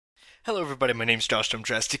Hello everybody, my name's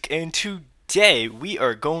JoshJrumJrastick, and today we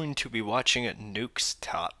are going to be watching Nuke's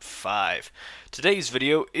Top 5. Today's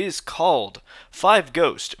video is called 5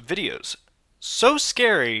 Ghost Videos So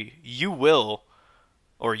Scary You Will,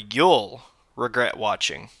 or You'll, Regret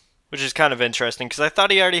Watching. Which is kind of interesting, because I thought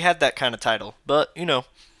he already had that kind of title, but, you know,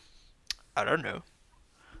 I don't know.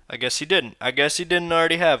 I guess he didn't. I guess he didn't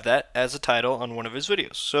already have that as a title on one of his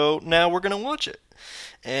videos. So now we're going to watch it.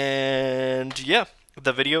 And yeah,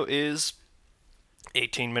 the video is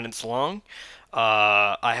 18 minutes long.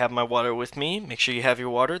 I have my water with me. Make sure you have your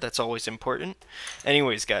water. That's always important.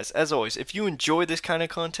 Anyways, guys, as always, if you enjoy this kind of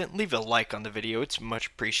content, leave a like on the video. It's much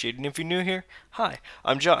appreciated. And if you're new here, hi,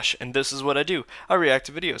 I'm Josh, and this is what I do. I react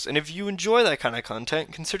to videos. And if you enjoy that kind of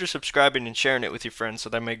content, consider subscribing and sharing it with your friends so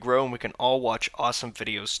that I may grow and we can all watch awesome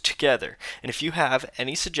videos together. And if you have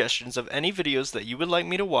any suggestions of any videos that you would like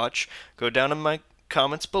me to watch, go down in my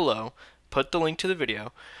comments below, put the link to the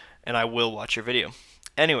video, and I will watch your video.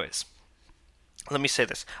 Anyways, let me say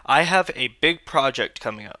this. I have a big project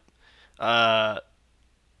coming up.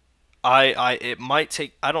 It might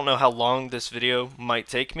take, I don't know how long this video might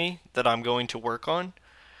take me that I'm going to work on,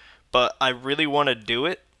 but I really want to do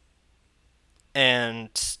it, and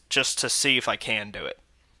just to see if I can do it.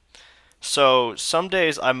 So some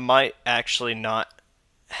days I might actually not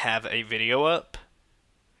have a video up,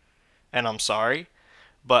 and I'm sorry,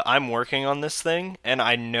 but I'm working on this thing, and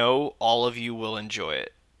I know all of you will enjoy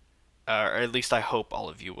it. Or at least I hope all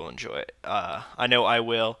of you will enjoy it. I know I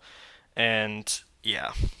will, and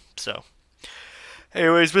yeah, so.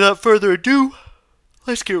 Anyways, without further ado,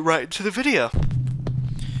 let's get right into the video.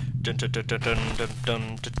 Dun dun dun dun dun dun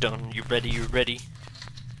dun dun dun. You ready? You ready?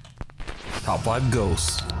 Top 5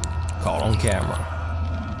 ghosts caught on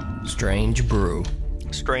camera. Strange brew.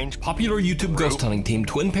 Strange. Popular YouTube ghost hunting team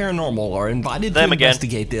Twin Paranormal are invited to Them again.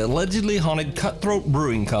 investigate the allegedly haunted Cutthroat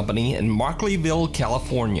Brewing Company in Markleyville,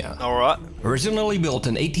 California. Alright. Originally built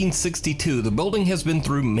in 1862, the building has been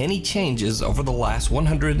through many changes over the last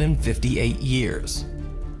 158 years.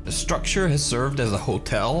 The structure has served as a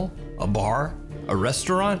hotel, a bar, a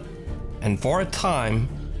restaurant, and for a time,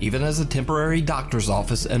 even as a temporary doctor's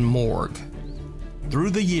office and morgue.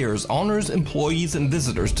 Through the years, owners, employees, and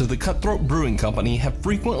visitors to the Cutthroat Brewing Company have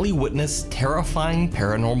frequently witnessed terrifying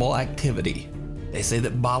paranormal activity. They say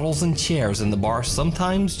that bottles and chairs in the bar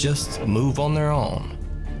sometimes just move on their own.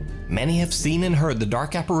 Many have seen and heard the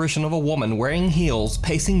dark apparition of a woman wearing heels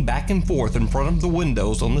pacing back and forth in front of the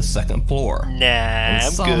windows on the second floor. Nah, and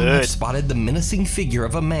I'm some good. have spotted the menacing figure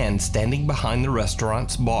of a man standing behind the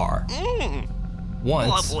restaurant's bar.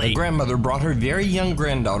 Once, Lovely. a grandmother brought her very young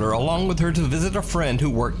granddaughter along with her to visit a friend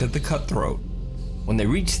who worked at the Cutthroat. When they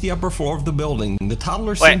reached the upper floor of the building, the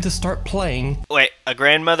toddler seemed to start playing. Wait, a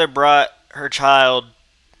grandmother brought her child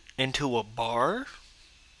into a bar?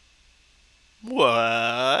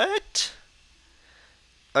 What?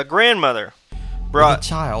 A grandmother brought a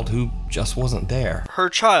child who just wasn't there. her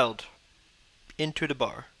child into the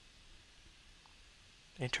bar.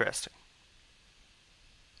 Interesting.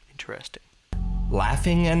 Interesting.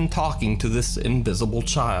 Laughing and talking to this invisible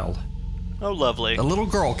child. Oh, lovely. The little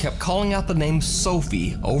girl kept calling out the name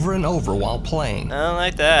Sophie over and over while playing. I don't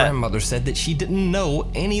like that. Grandmother said that she didn't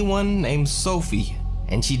know anyone named Sophie,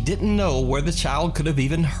 and she didn't know where the child could have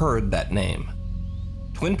even heard that name.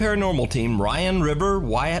 Twin Paranormal team Ryan, River,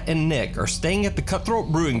 Wyatt, and Nick are staying at the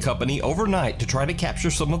Cutthroat Brewing Company overnight to try to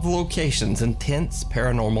capture some of the location's intense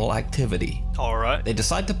paranormal activity. Alright. They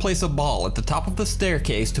decide to place a ball at the top of the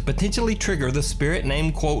staircase to potentially trigger the spirit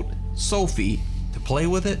named, quote, Sophie, to play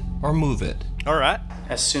with it or move it. Alright.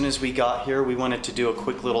 As soon as we got here, we wanted to do a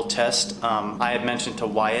quick little test. I had mentioned to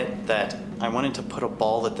Wyatt that I wanted to put a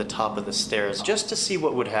ball at the top of the stairs just to see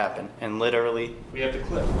what would happen. And literally, we have the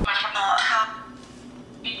clip.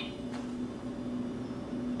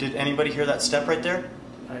 Did anybody hear that step right there?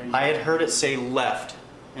 I had heard it say left,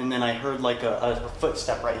 and then I heard like a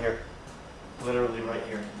footstep right here. Literally right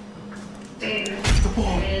here. The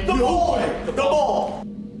ball! The ball! The ball!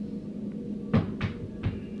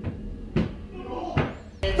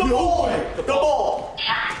 The ball! The ball!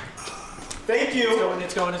 Thank you!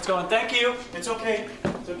 It's going. Thank you! It's okay.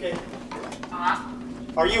 It's okay.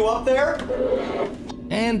 Are you up there?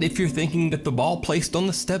 And if you're thinking that the ball placed on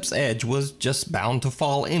the step's edge was just bound to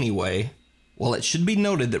fall anyway, well, it should be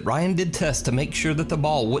noted that Ryan did tests to make sure that the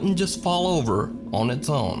ball wouldn't just fall over on its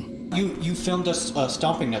own. You filmed us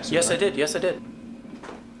stomping next to it, Yes, right? I did. Yes, I did.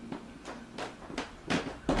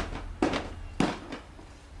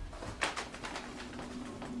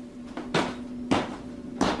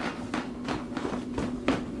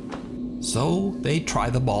 So they try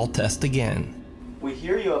the ball test again. We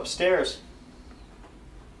hear you upstairs.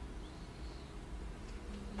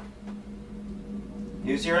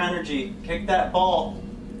 Use your energy. Kick that ball.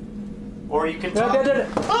 Or you can talk.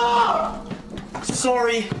 Ah!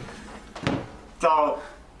 Sorry. Oh,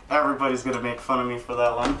 everybody's gonna make fun of me for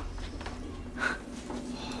that one.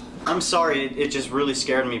 I'm sorry, it just really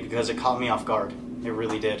scared me because it caught me off guard. It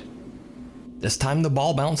really did. This time the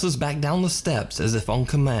ball bounces back down the steps as if on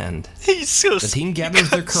command. He's so The team gathers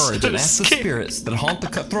their courage and asks the spirits that haunt the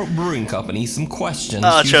Cutthroat Brewing Company some questions.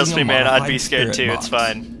 Oh, using trust a me, man. I'd be modified scared spirit too. box. It's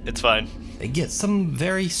fine. It's fine. They get some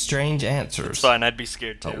very strange answers. It's fine. I'd be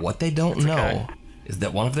scared too. But what they don't know is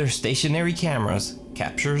that one of their stationary cameras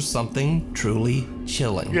captures something truly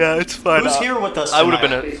chilling. Yeah, it's fine. Who's here with us I would have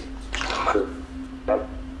been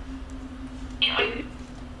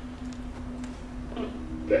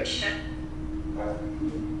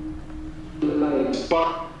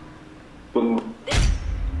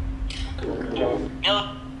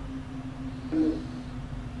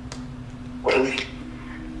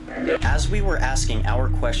As we were asking our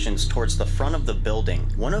questions towards the front of the building,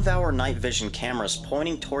 one of our night vision cameras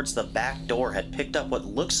pointing towards the back door had picked up what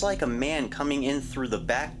looks like a man coming in through the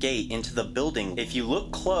back gate into the building. If you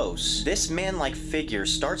look close, this man-like figure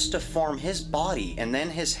starts to form his body and then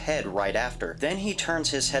his head right after. Then he turns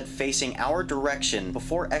his head facing our direction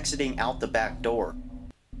before exiting out the back door.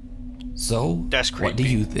 So, That's what do creepy.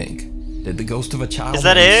 you think? Did the ghost of a child Is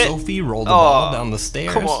that named it? Sophie roll the ball down the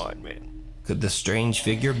stairs? Come on, man. Could the strange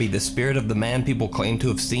figure be the spirit of the man people claim to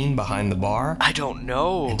have seen behind the bar? I don't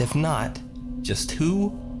know. And if not, just who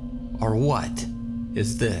or what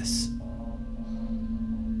is this?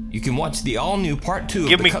 You can watch the all-new Part 2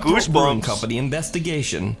 Give of me the Cutthroat Brewing goosebumps. Company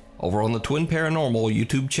investigation over on the Twin Paranormal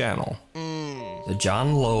YouTube channel. The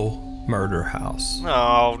John Lowe Murder House.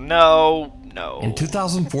 Oh, no. No. In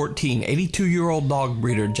 2014, 82-year-old dog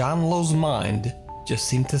breeder John Lowe's mind just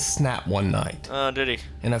seemed to snap one night. Oh, did he?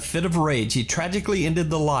 In a fit of rage, he tragically ended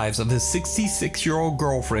the lives of his 66-year-old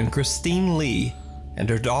girlfriend Christine Lee and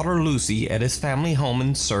her daughter Lucy at his family home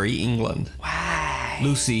in Surrey, England. Why?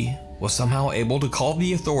 Lucy was somehow able to call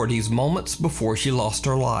the authorities moments before she lost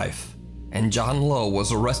her life, and John Lowe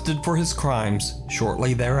was arrested for his crimes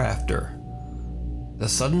shortly thereafter. The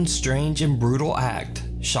sudden, strange, and brutal act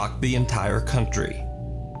shocked the entire country.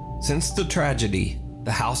 Since the tragedy,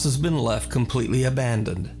 the house has been left completely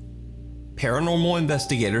abandoned. Paranormal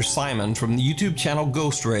investigator Simon from the YouTube channel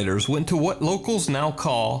Ghost Raiders went to what locals now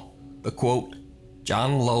call the quote,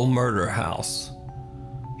 John Lowe Murder House.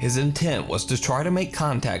 His intent was to try to make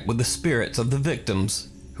contact with the spirits of the victims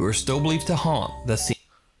who are still believed to haunt the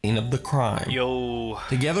scene of the crime. Yo.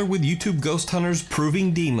 Together with YouTube ghost hunters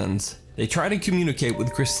Proving Demons, they try to communicate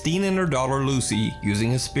with Christine and her daughter Lucy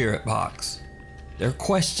using a spirit box. Their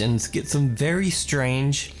questions get some very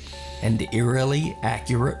strange and eerily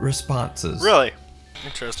accurate responses. Really?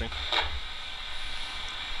 Interesting.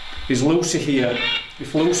 Is Lucy here?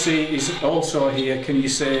 If Lucy is also here, can you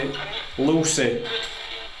say Lucy?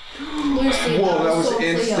 Lucy, Whoa, that was so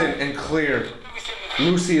instant and clear.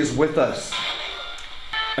 Lucy is with us.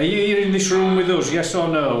 Are you here in this room with us, yes or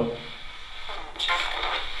no?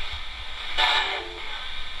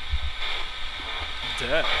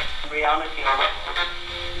 Dead.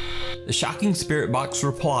 The shocking spirit box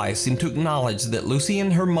replies seem to acknowledge that Lucy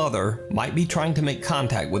and her mother might be trying to make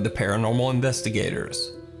contact with the paranormal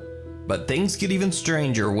investigators. But things get even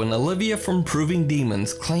stranger when Olivia from Proving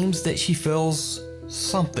Demons claims that she feels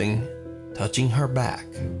something touching her back.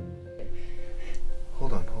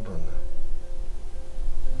 Hold on now.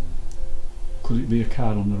 Could it be a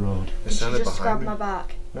car on the road? It She sounded just behind grabbed me. my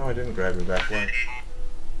back. No, I didn't grab your back. Why?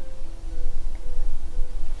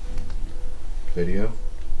 Video?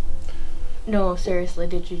 No, seriously,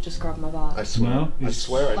 did you just grab my back? I swear. No, I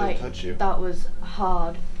swear I Like, didn't touch you. that was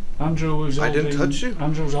hard. Andrew was I holding, didn't touch you.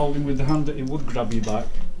 Andrew was holding with the hand that he would grab you back.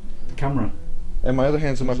 The camera. And my other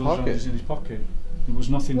hand's in my His other hand is pocket. in his pocket. There was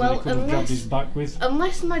nothing that Well, he could have grabbed his back with.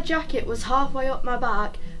 Unless my jacket was halfway up my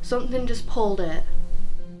back, something just pulled it.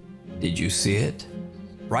 Did you see it?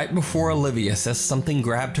 Right before Olivia says something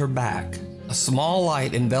grabbed her back, a small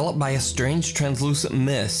light enveloped by a strange translucent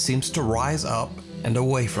mist seems to rise up and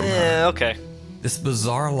away from her. Yeah, okay. This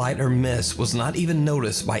bizarre light or mist was not even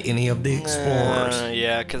noticed by any of the explorers.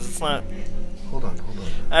 Yeah, because it's not... Hold on.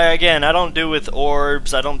 Again, I don't deal with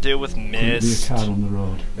orbs, I don't deal with Could it be a mist. car on the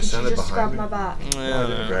road? It She sounded just behind grabbed me. my back. No, I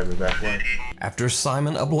didn't grab your back. Why? After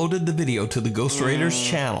Simon uploaded the video to the Ghost Raiders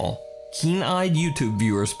channel, keen-eyed YouTube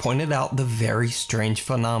viewers pointed out the very strange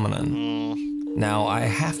phenomenon. Now, I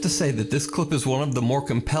have to say that this clip is one of the more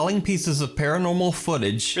compelling pieces of paranormal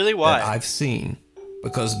footage Really? Why? that I've seen,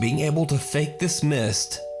 because being able to fake this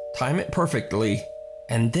mist, time it perfectly,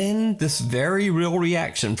 And then this very real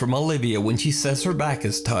reaction from Olivia when she says her back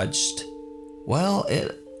is touched. Well,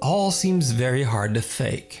 it all seems very hard to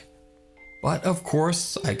fake. But of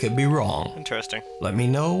course, I could be wrong. Interesting. Let me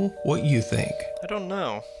know what you think. I don't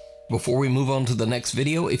know. Before we move on to the next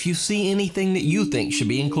video, if you see anything that you think should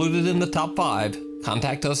be included in the top 5,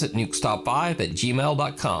 contact us at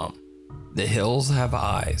nukestop5@gmail.com. The hills have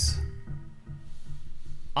eyes.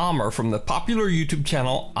 Amr from the popular YouTube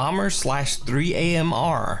channel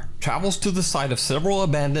Amr/3AMR travels to the site of several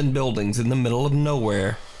abandoned buildings in the middle of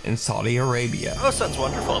nowhere in Saudi Arabia. Oh, sounds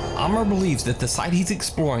wonderful. Amr believes that the site he's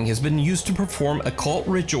exploring has been used to perform occult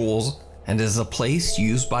rituals and is a place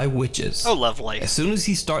used by witches. Oh, lovely. As soon as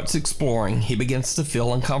he starts exploring, he begins to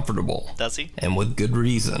feel uncomfortable. Does he? And with good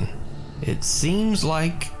reason. It seems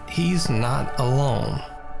like he's not alone.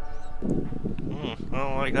 I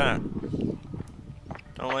don't like that.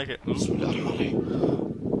 Don't like it.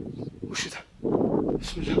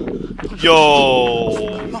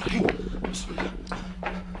 Yo!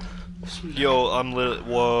 Yo, I'm lit.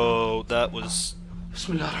 Whoa, that was.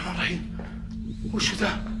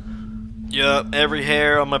 Yeah, every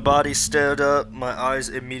hair on my body stood up. My eyes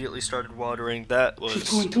immediately started watering. That was.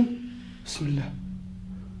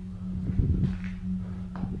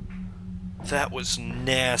 That was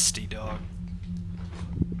nasty, dog.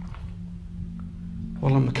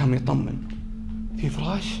 والله مكان يطمن في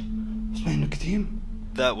فراش اسمه نكتيم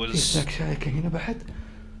That was. يسلك شايك هنا بعد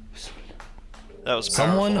That was powerful.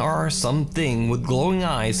 Someone or something with glowing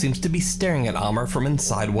eyes seems to be staring at Amr from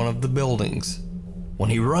inside one of the buildings. When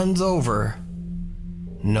he runs over,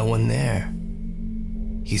 no one there.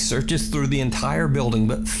 He searches through the entire building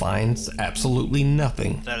but finds absolutely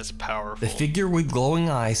nothing. That is powerful. The figure with glowing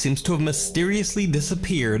eyes seems to have mysteriously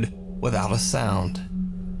disappeared without a sound.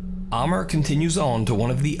 Amr continues on to one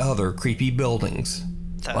of the other creepy buildings,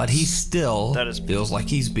 but he still feels like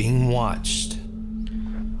he's being watched.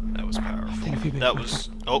 That was powerful. That was.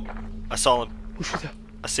 Oh, I saw him.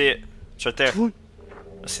 I see it. It's right there.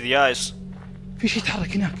 I see the eyes. في شيء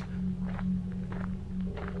يتحرك هناك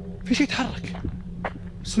في شيء يتحرك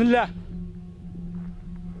بسم الله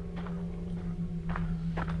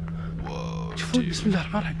شوفون بسم الله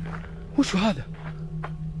الرحمن الرحيم وشو هذا؟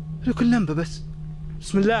 له كل لمبة بس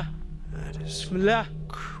بسم الله بسم الله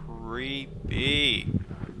Creepy.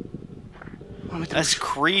 That's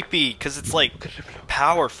creepy because it's like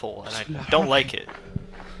powerful and I don't like it.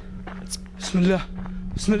 It's بسم الله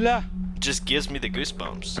بسم الله just gives me the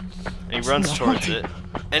goosebumps. And he runs towards it.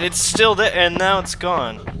 And it's still there and now it's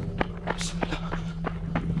gone.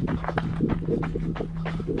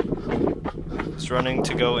 It's running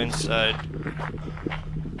to go inside.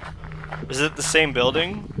 Is it the same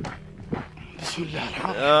building?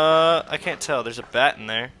 I can't tell. There's a bat in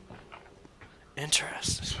there.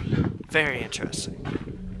 Interesting. Very interesting.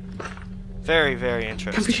 Very, very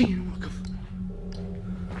interesting.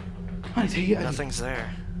 Nothing's there.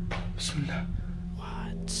 بسم الله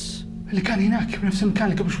What? اللي كان هناك بنفس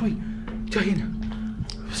المكان اللي قبل شوي جاي هنا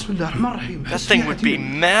بسم الله الرحمن الرحيم That thing would be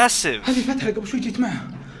massive. هذه فتحة قبل شوي جيت معها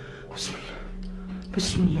بسم الله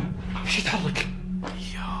بسم الله في شيء يتحرك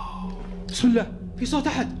بسم الله في صوت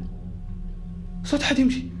أحد صوت أحد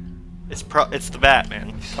يمشي It's the bat,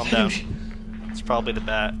 man. Calm down. It's probably the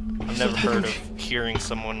bat. I've never heard of hearing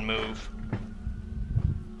someone move.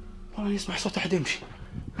 والله يسمع صوت أحد يمشي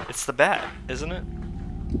It's the bat, isn't it?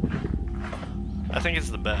 I think it's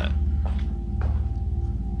the bat.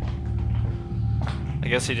 I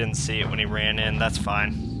guess he didn't see it when he ran in. That's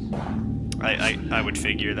fine. I would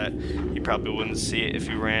figure that he probably wouldn't see it if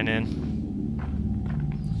he ran in.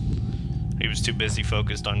 He was too busy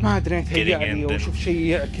focused on getting in.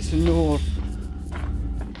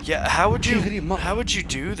 Yeah, how would you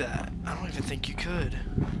do that? I don't even think you could.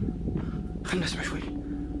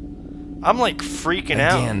 I'm like freaking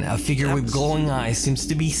out. Again, a figure with glowing eyes seems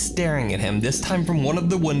to be staring at him, this time from one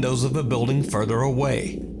of the windows of a building further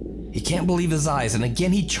away. He can't believe his eyes, and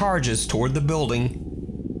again he charges toward the building,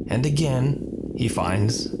 and again he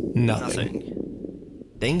finds nothing.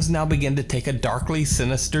 Things now begin to take a darkly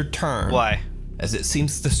sinister turn. Why? As it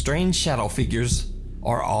seems the strange shadow figures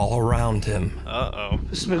are all around him. Uh-oh.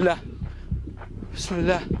 Bismillah.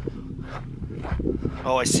 Bismillah.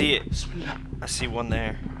 Oh, I see it. Bismillah. I see one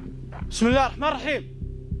there. Bismillah ar-Rahman ar-Rahim.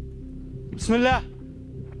 Bismillah.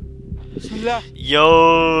 Bismillah.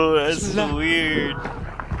 Yo, that's Bismillah. weird.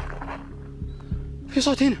 في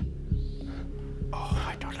صوت هنا. Oh,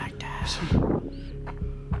 I don't like that. Bismillah.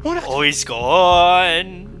 Oh, he's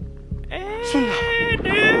gone. Bismillah.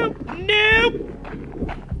 Nope, nope,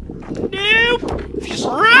 nope.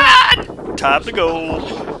 Run! Time to go.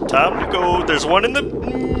 Time to go. There's one in the.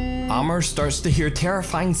 Amr starts to hear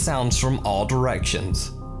terrifying sounds from all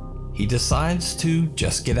directions. He decides to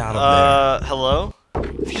just get out of there. Hello?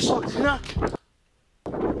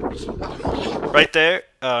 Right there?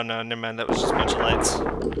 Oh no, never mind, that was just a bunch of lights.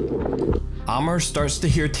 Amr starts to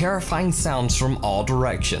hear terrifying sounds from all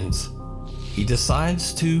directions. He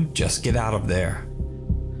decides to just get out of there.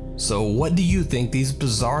 So what do you think these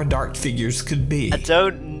bizarre dark figures could be? I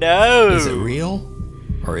don't know. Is it real?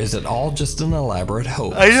 Or is it all just an elaborate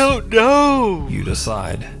hoax? I don't know. You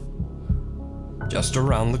decide. Just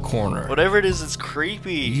around the corner. Whatever it is, it's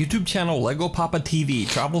creepy. YouTube channel Lego Papa TV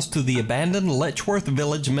travels to the abandoned Letchworth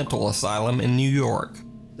Village Mental Asylum in New York.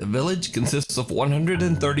 The village consists of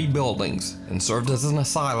 130 buildings and served as an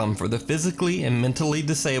asylum for the physically and mentally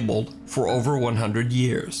disabled for over 100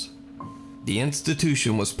 years. The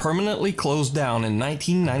institution was permanently closed down in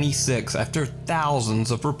 1996 after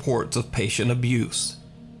thousands of reports of patient abuse.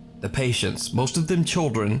 The patients, most of them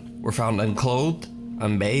children, were found unclothed,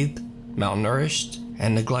 unbathed, malnourished,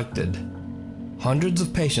 and neglected. Hundreds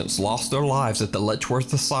of patients lost their lives at the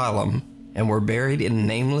Letchworth Asylum and were buried in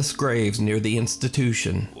nameless graves near the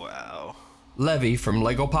institution. Wow. Levy from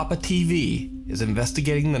Lego Papa TV is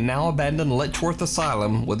investigating the now abandoned Letchworth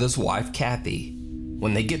Asylum with his wife Kathy.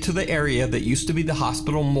 When they get to the area that used to be the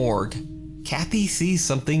hospital morgue, Kathy sees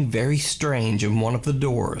something very strange in one of the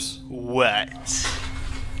doors. What?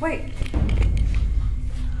 Wait.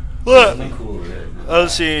 What? I don't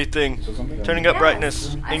see anything. Turning up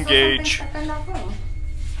brightness. Engage.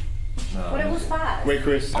 But it was fast. Wait,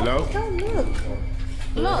 Chris. Hello? Don't look.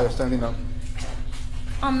 They're Look. standing up.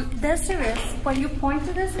 They're serious. When you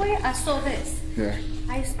pointed this way, I saw this. Yeah.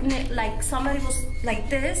 Like somebody was like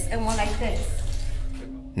this and one like this.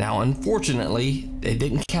 Now, unfortunately, they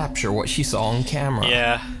didn't capture what she saw on camera.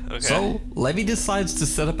 Yeah, okay. So, Levy decides to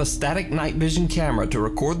set up a static night vision camera to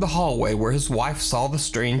record the hallway where his wife saw the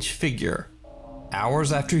strange figure.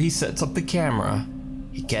 Hours after he sets up the camera,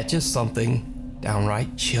 he catches something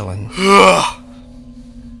downright chilling.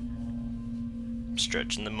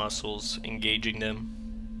 Stretching the muscles, engaging them.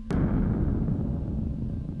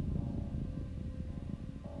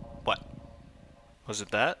 What? Was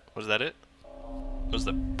it that? Was that it? Was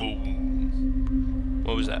the boom?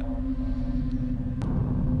 What was that?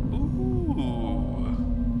 Ooh.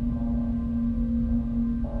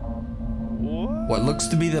 What looks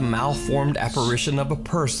to be the malformed apparition of a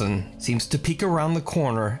person seems to peek around the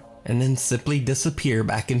corner and then simply disappear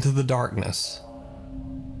back into the darkness.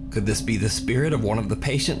 Could this be the spirit of one of the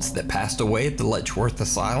patients that passed away at the Letchworth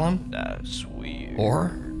Asylum? That's weird.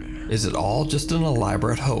 Or is it all just an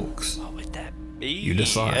elaborate hoax? What would that be? You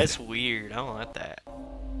decide. That's weird. I don't like that.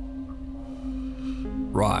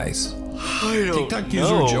 Rise. I don't TikTok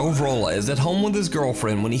know. user Joe Vrola is at home with his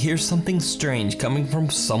girlfriend when he hears something strange coming from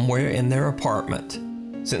somewhere in their apartment.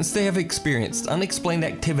 Since they have experienced unexplained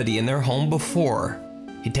activity in their home before,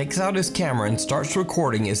 he takes out his camera and starts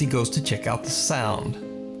recording as he goes to check out the sound.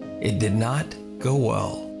 It did not go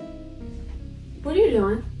well. What are you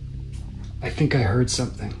doing? I think I heard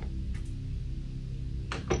something.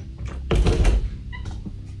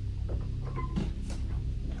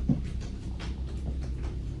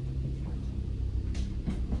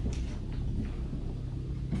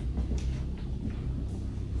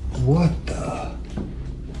 What the?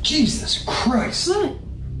 Jesus Christ! What?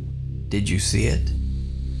 Did you see it?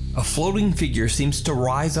 A floating figure seems to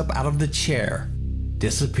rise up out of the chair,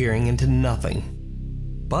 disappearing into nothing.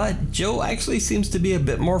 But Joe actually seems to be a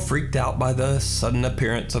bit more freaked out by the sudden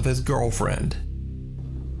appearance of his girlfriend.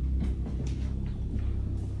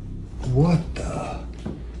 What the?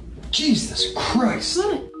 Jesus Christ!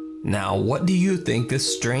 What? Now, what do you think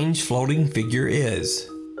this strange floating figure is?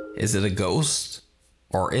 Is it a ghost?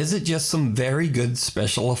 Or is it just some very good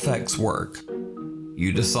special effects work?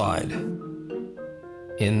 You decide.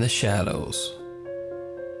 In the shadows.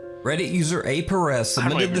 Reddit user A. Perez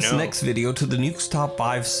submitted this next video to the Nuke's Top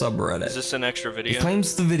 5 subreddit. Is this an extra video? He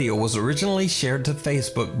claims the video was originally shared to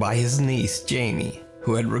Facebook by his niece, Jamie,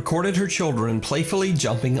 who had recorded her children playfully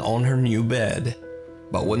jumping on her new bed.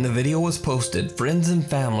 But when the video was posted, friends and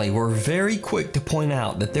family were very quick to point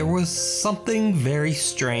out that there was something very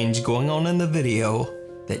strange going on in the video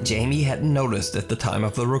that Jamie hadn't noticed at the time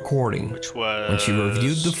of the recording. Which was... When she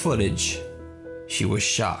reviewed the footage, she was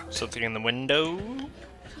shocked. Something in the window?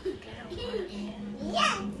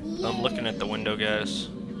 I'm looking at the window, guys.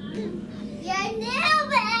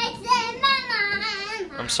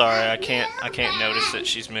 I'm sorry, I can't notice that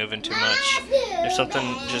she's moving too much. If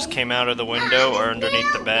something just came out of the window or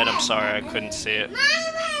underneath the bed, I'm sorry, I couldn't see it.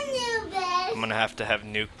 I'm gonna have to have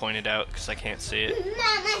Nuke pointed out because I can't see it.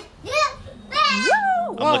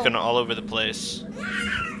 I'm looking all over the place.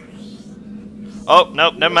 Oh,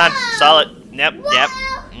 nope, never mind. Solid. Yep.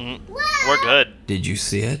 We're good. Did you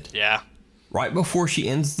see it? Yeah. Right before she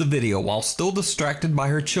ends the video, while still distracted by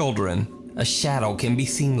her children, a shadow can be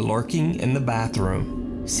seen lurking in the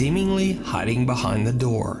bathroom, seemingly hiding behind the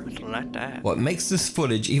door. Like that. What makes this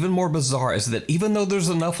footage even more bizarre is that even though there's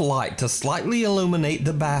enough light to slightly illuminate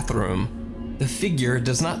the bathroom, the figure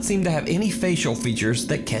does not seem to have any facial features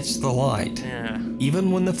that catch the light. Yeah.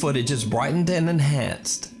 Even when the footage is brightened and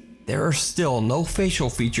enhanced, there are still no facial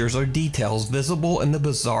features or details visible in the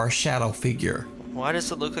bizarre shadow figure. Why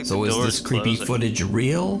does it look like So the is door's this creepy closing? footage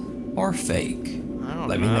real or fake? I don't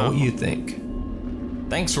Let me know what you think.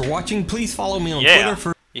 Thanks for watching. Please follow me on Twitter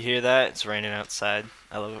for... You hear that? It's raining outside.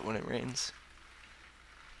 I love it when it rains.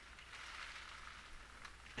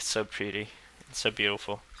 It's so pretty. It's so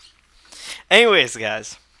beautiful. Anyways,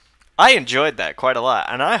 guys, I enjoyed that quite a lot,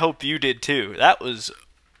 and I hope you did too. That was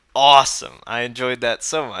awesome. I enjoyed that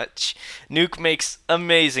so much. Nuke makes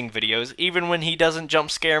amazing videos. Even when he doesn't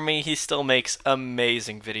jump scare me, he still makes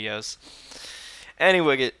amazing videos.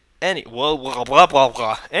 Anyways,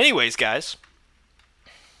 guys,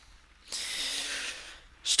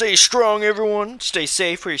 stay strong, everyone. Stay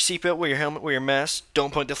safe. Wear your seatbelt, wear your helmet, wear your mask.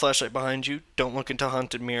 Don't point the flashlight behind you. Don't look into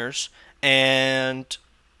haunted mirrors. And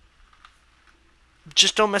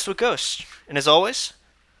just don't mess with ghosts. And as always,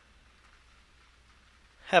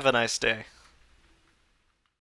 have a nice day.